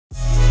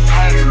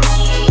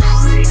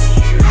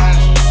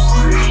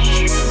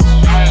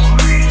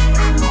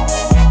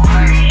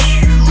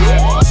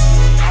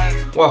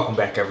Welcome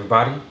back,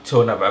 everybody, to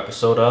another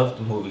episode of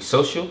the Movie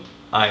Social.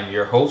 I am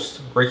your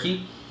host,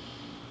 Ricky,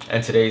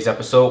 and today's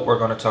episode we're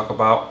going to talk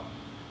about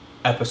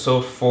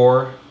episode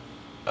 4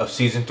 of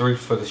season 3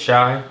 for The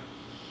Chi.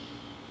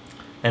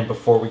 And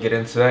before we get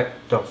into that,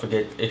 don't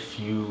forget, if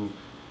you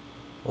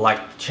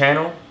like the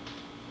channel,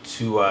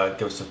 to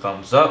give us a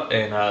thumbs up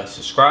and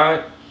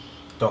subscribe.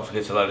 Don't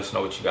forget to let us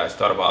know what you guys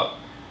thought about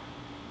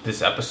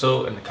this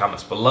episode in the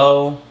comments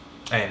below,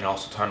 and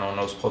also turn on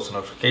those post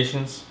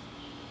notifications.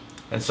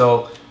 And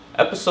so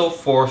episode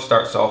 4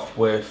 starts off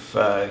with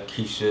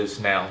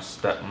Keisha's now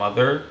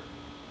stepmother.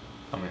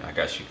 I mean, I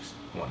guess you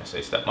want to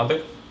say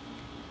stepmother,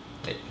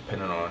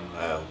 depending on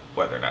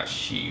whether or not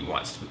she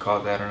wants to be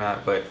called that or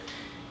not. But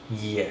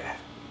yeah,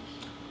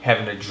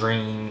 having a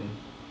dream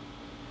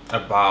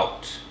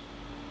about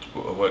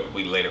what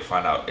we later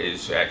find out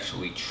is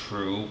actually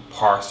true,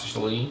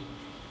 partially,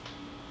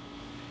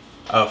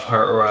 of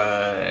her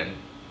and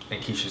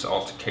Keisha's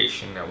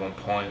altercation at one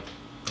point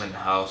in the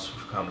house.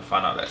 We've come to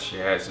find out that she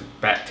has a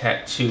back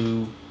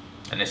tattoo,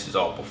 and this is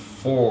all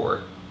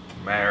before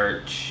the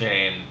marriage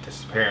and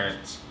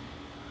disappearance.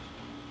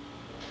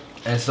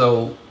 And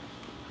so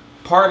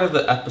part of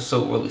the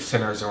episode really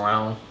centers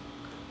around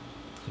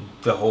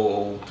the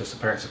whole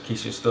disappearance of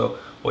Keisha still,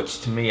 which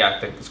to me I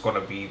think is going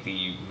to be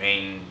the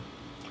main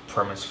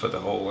premise for the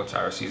whole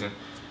entire season.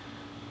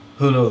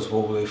 Who knows,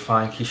 will they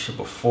find Keisha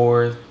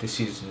before the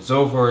season is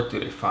over?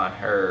 Do they find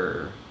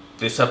her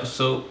this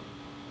episode?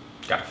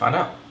 Gotta find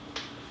out.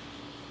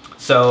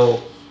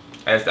 So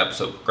as the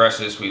episode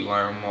progresses, we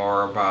learn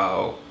more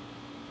about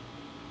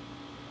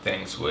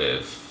things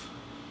with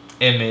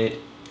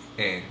Emmett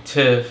and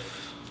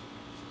Tiff,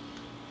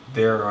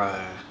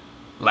 their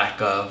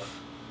lack of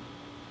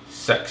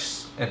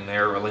sex in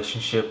their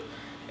relationship,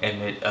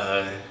 Emmett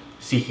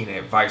seeking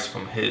advice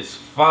from his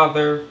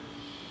father.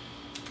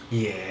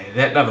 Yeah,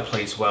 that never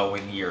plays well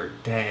when your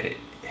dad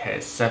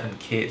has 7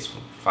 kids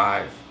from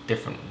 5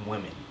 different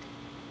women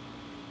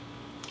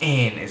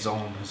and is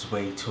on his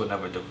way to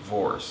another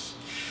divorce.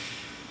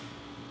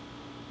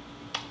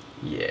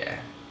 Yeah,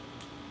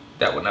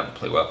 that would never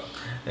play well.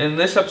 In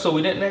this episode,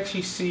 we didn't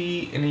actually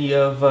see any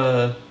of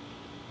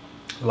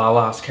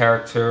Lala's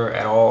character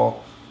at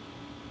all,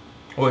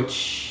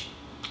 which,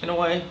 in a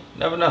way,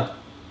 never know.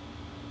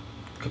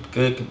 Could be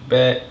good, could be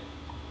bad.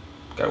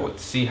 Gotta wait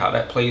to see how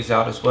that plays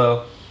out as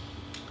well.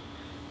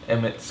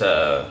 Emmett's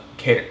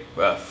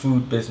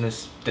food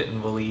business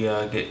didn't really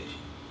get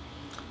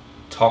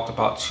talked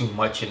about too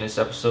much in this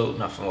episode.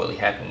 Nothing really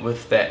happened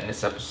with that in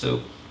this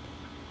episode.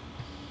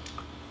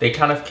 They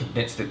kind of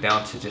condensed it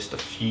down to just a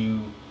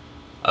few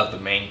of the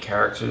main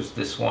characters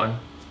this one,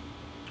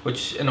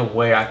 which in a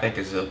way I think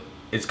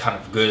is kind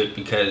of good,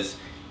 because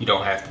you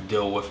don't have to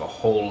deal with a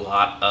whole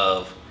lot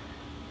of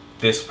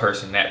this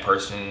person, that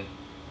person,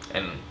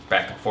 and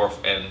back and forth,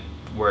 and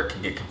where it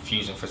can get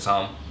confusing for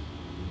some.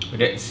 We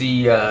didn't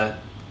see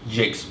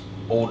Jake's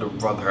older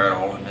brother at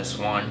all in this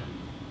one,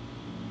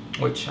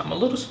 which I'm a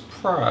little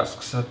surprised,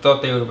 because I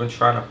thought they would have been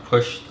trying to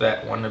push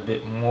that one a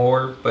bit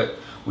more. But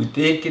we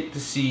did get to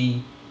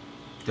see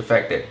the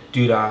fact that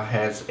Douda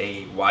has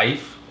a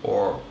wife,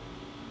 or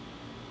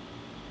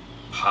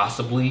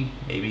possibly,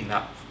 maybe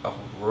not a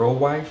real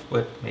wife,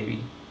 but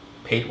maybe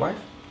paid wife.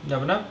 You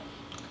never know.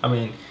 I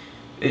mean,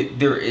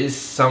 there is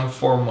some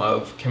form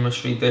of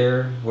chemistry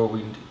there where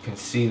we can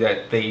see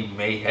that they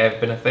may have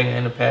been a thing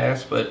in the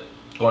past, but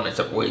going in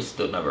separate ways,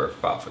 still never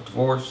filed for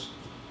divorce.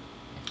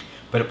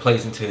 But it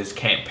plays into his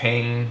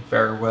campaign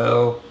very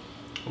well.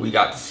 We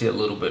got to see a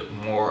little bit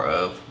more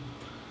of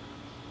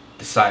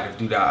the side of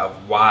Douda,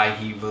 of why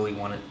he really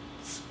wanted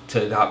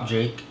to adopt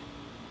Jake.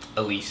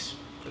 At least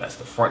that's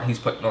the front he's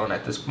putting on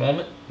at this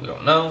moment. We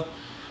don't know.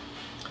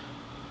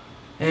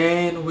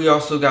 And we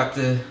also got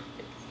to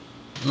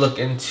look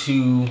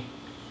into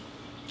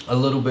a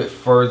little bit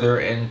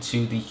further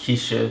into the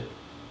Keisha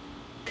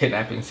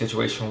kidnapping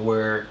situation,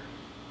 where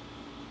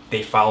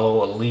they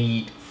follow a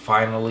lead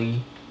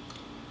finally,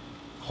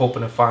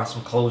 hoping to find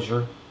some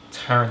closure.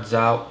 Turns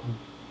out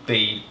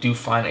they do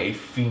find a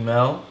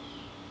female's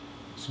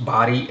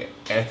body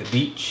at the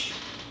beach.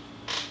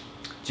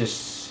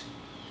 Just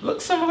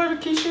looks similar to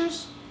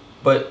Keisha's,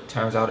 but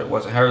turns out it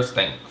wasn't hers.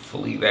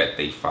 Thankfully that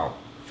they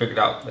figured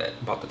out that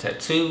about the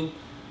tattoo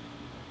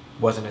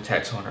wasn't a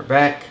tattoo on her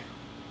back,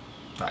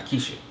 not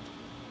Keisha.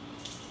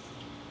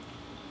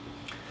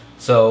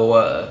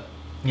 So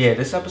yeah,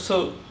 this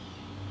episode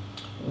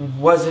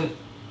wasn't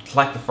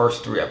like the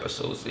first 3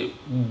 episodes. It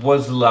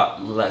was a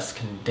lot less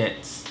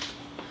condensed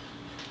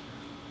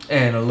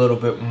and a little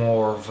bit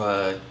more of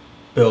a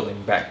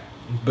building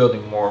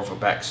more of a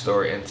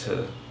backstory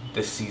into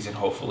this season,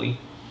 hopefully.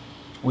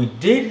 We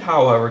did,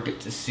 however, get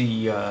to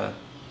see the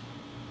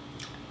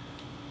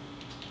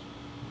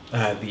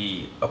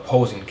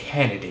opposing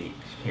candidate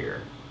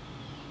here.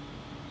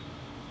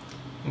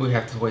 We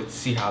have to wait to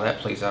see how that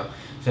plays out.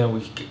 Then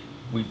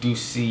we do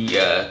see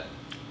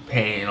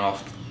paying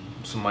off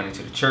some money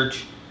to the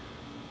church,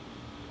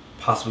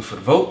 possibly for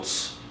the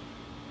votes.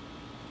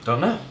 Don't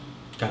know.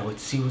 Gotta wait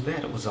to see what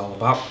that was all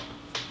about.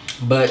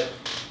 But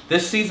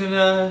this season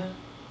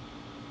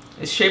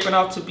it's shaping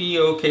out to be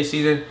an okay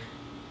season.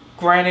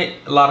 Granted,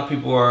 a lot of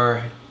people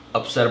are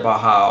upset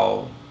about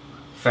how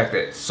the fact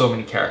that so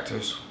many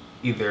characters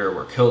either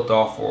were killed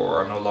off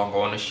or are no longer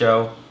on the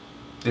show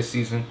this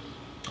season.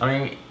 I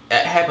mean,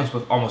 it happens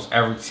with almost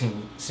every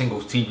single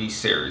TV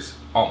series,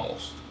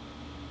 almost.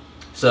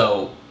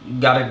 So, you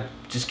gotta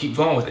just keep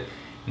going with it.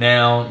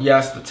 Now,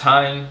 yes, the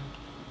time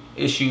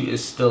issue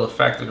is still a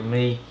factor to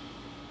me.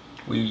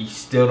 We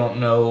still don't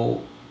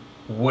know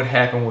what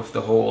happened with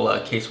the whole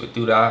case with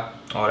Douda,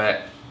 all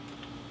that.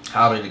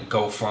 How did it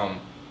go from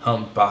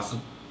him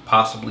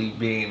possibly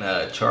being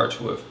charged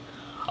with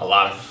a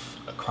lot of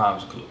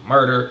crimes, including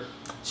murder,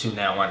 to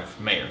now running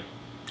for mayor?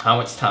 How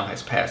much time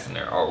has passed in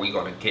there? Are we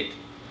going to get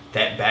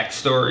that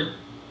backstory,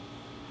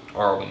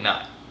 or are we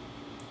not?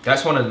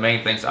 That's one of the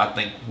main things I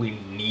think we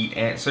need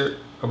answered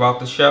about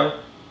the show,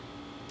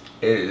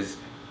 is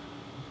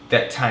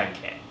that time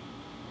gap.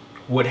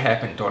 What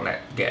happened during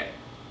that gap?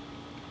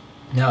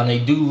 Now, they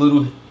do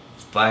little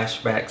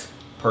flashbacks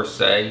per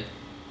se,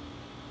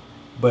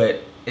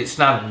 but it's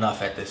not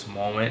enough at this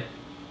moment.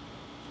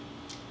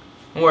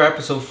 We're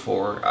episode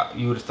 4.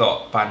 You would have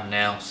thought by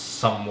now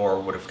some more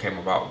would have came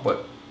about,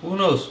 but who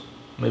knows?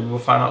 Maybe we'll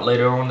find out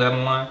later on down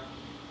the line.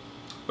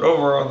 But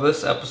overall,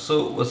 this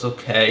episode was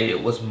okay.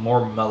 It was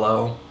more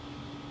mellow.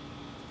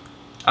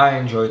 I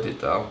enjoyed it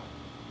though.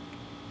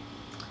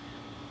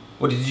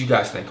 What did you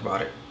guys think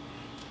about it?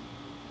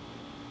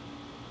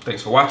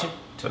 Thanks for watching.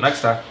 Till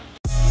next time.